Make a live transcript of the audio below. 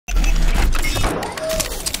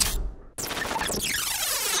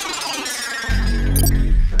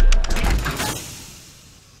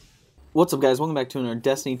What's up guys, welcome back to another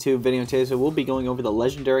Destiny 2 video. Today so we'll be going over the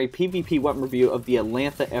legendary PvP weapon review of the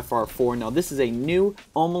Elatha FR4. Now this is a new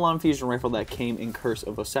Omelon fusion rifle that came in Curse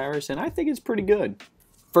of Osiris and I think it's pretty good.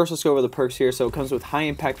 First let's go over the perks here. So it comes with high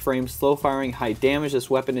impact frame, slow firing, high damage. This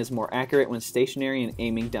weapon is more accurate when stationary and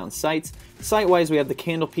aiming down sights. Sight wise we have the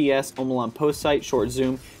Candle PS, Omelon post sight, short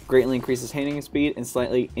zoom, greatly increases handling speed and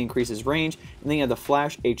slightly increases range. And then you have the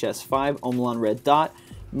Flash HS5, Omelon red dot.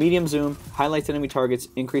 Medium zoom, highlights enemy targets,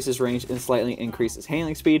 increases range, and slightly increases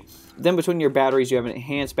handling speed. Then between your batteries, you have an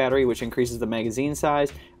enhanced battery, which increases the magazine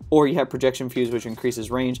size, or you have projection fuse, which increases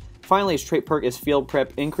range. Finally, its trait perk is field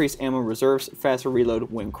prep, increased ammo reserves, faster reload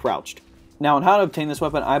when crouched. Now, on how to obtain this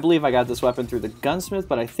weapon, I believe I got this weapon through the gunsmith,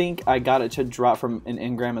 but I think I got it to drop from an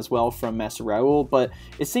engram as well from Master Raoul, but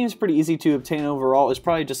it seems pretty easy to obtain overall. It's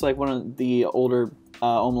probably just like one of the older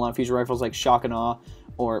Omelon fusion rifles like Shock and Awe,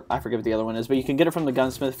 or I forget what the other one is, but you can get it from the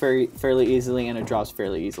gunsmith fairly easily, and it drops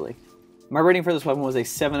fairly easily. My rating for this weapon was a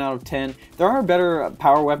 7 out of 10. There are better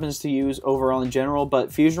power weapons to use overall in general,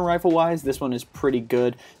 but fusion rifle wise, this one is pretty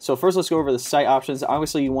good. So first let's go over the sight options.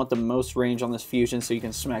 Obviously you want the most range on this fusion so you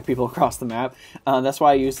can smack people across the map. That's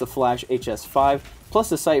why I use the Flash HS5. Plus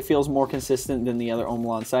the sight feels more consistent than the other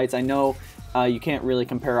Omelon sights. I know you can't really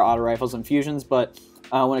compare auto rifles and fusions, but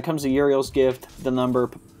when it comes to Uriel's Gift, the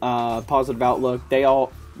number, positive outlook, they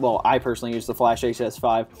all, well, I personally use the Flash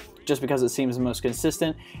HS5 just because it seems the most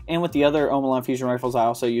consistent. And with the other Omelon fusion rifles, I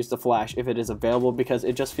also use the Flash if it is available because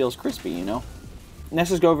it just feels crispy, you know? Next,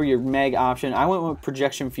 let's go over your mag option. I went with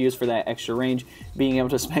projection fuse for that extra range. Being able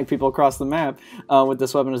to smack people across the map with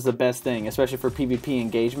this weapon is the best thing, especially for PvP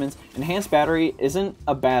engagements. Enhanced battery isn't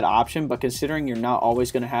a bad option, but considering you're not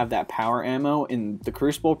always going to have that power ammo in the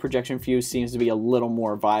Crucible, projection fuse seems to be a little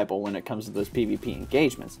more viable when it comes to those PvP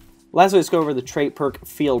engagements. Lastly, let's go over the trait perk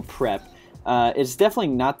field prep. It's definitely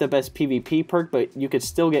not the best PvP perk, but you could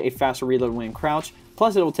still get a faster reload when crouched.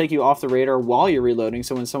 Plus, it will take you off the radar while you're reloading,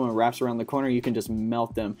 so when someone wraps around the corner, you can just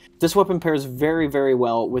melt them. This weapon pairs very, very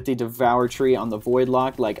well with the Devour tree on the Void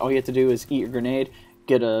Lock. Like, all you have to do is eat your grenade,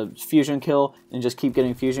 get a fusion kill, and just keep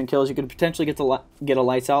getting fusion kills. You could potentially get a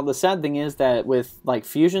lights out. The sad thing is that with, like,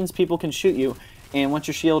 fusions, people can shoot you, and once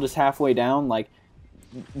your shield is halfway down, like,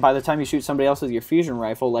 by the time you shoot somebody else with your fusion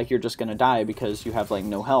rifle, like, you're just going to die because you have, like,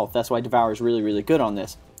 no health. That's why Devour is really, really good on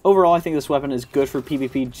this. Overall, I think this weapon is good for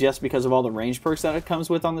PvP just because of all the range perks that it comes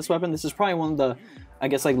with on this weapon. This is probably one of the, I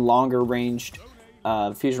guess, like, longer ranged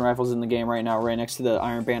fusion rifles in the game right now, right next to the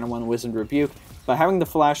Iron Banner one, Wizard Rebuke. But having the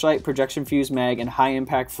flashlight, projection fuse mag, and high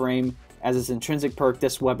impact frame as its intrinsic perk,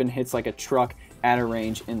 this weapon hits like a truck at a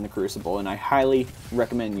range in the Crucible, and I highly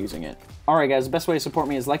recommend using it. Alright guys, the best way to support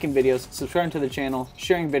me is liking videos, subscribing to the channel,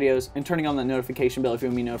 sharing videos, and turning on that notification bell if you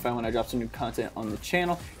want to be notified when I drop some new content on the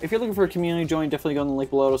channel. If you're looking for a community join, definitely go on the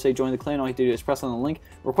link below. It'll say join the clan. All you have to do is press on the link,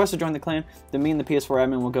 request to join the clan, then me and the PS4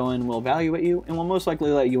 admin will go in, we'll evaluate you, and we'll most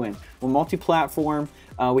likely let you in. We're multi-platform.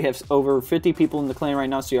 We have over 50 people in the clan right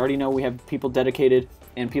now, so you already know we have people dedicated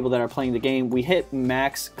and people that are playing the game. We hit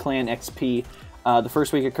max clan XP the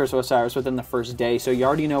first week of Curse of Osiris within the first day, so you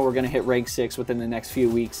already know we're going to hit rank 6 within the next few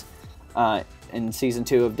weeks in Season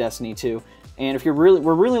 2 of Destiny 2. And if we're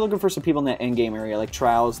really looking for some people in that endgame area, like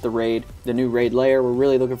Trials, the raid, the new raid layer, we're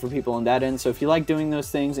really looking for people in that end. So if you like doing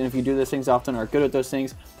those things, and if you do those things often or are good at those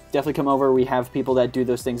things, definitely come over. We have people that do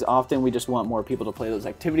those things often. We just want more people to play those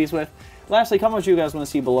activities with. Lastly, comment what you guys want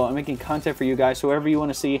to see below. I'm making content for you guys, so whatever you want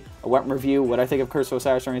to see, a weapon review, what I think of Curse of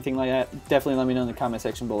Osiris or anything like that, definitely let me know in the comment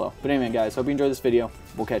section below. But anyway guys, hope you enjoyed this video.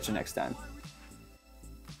 We'll catch you next time.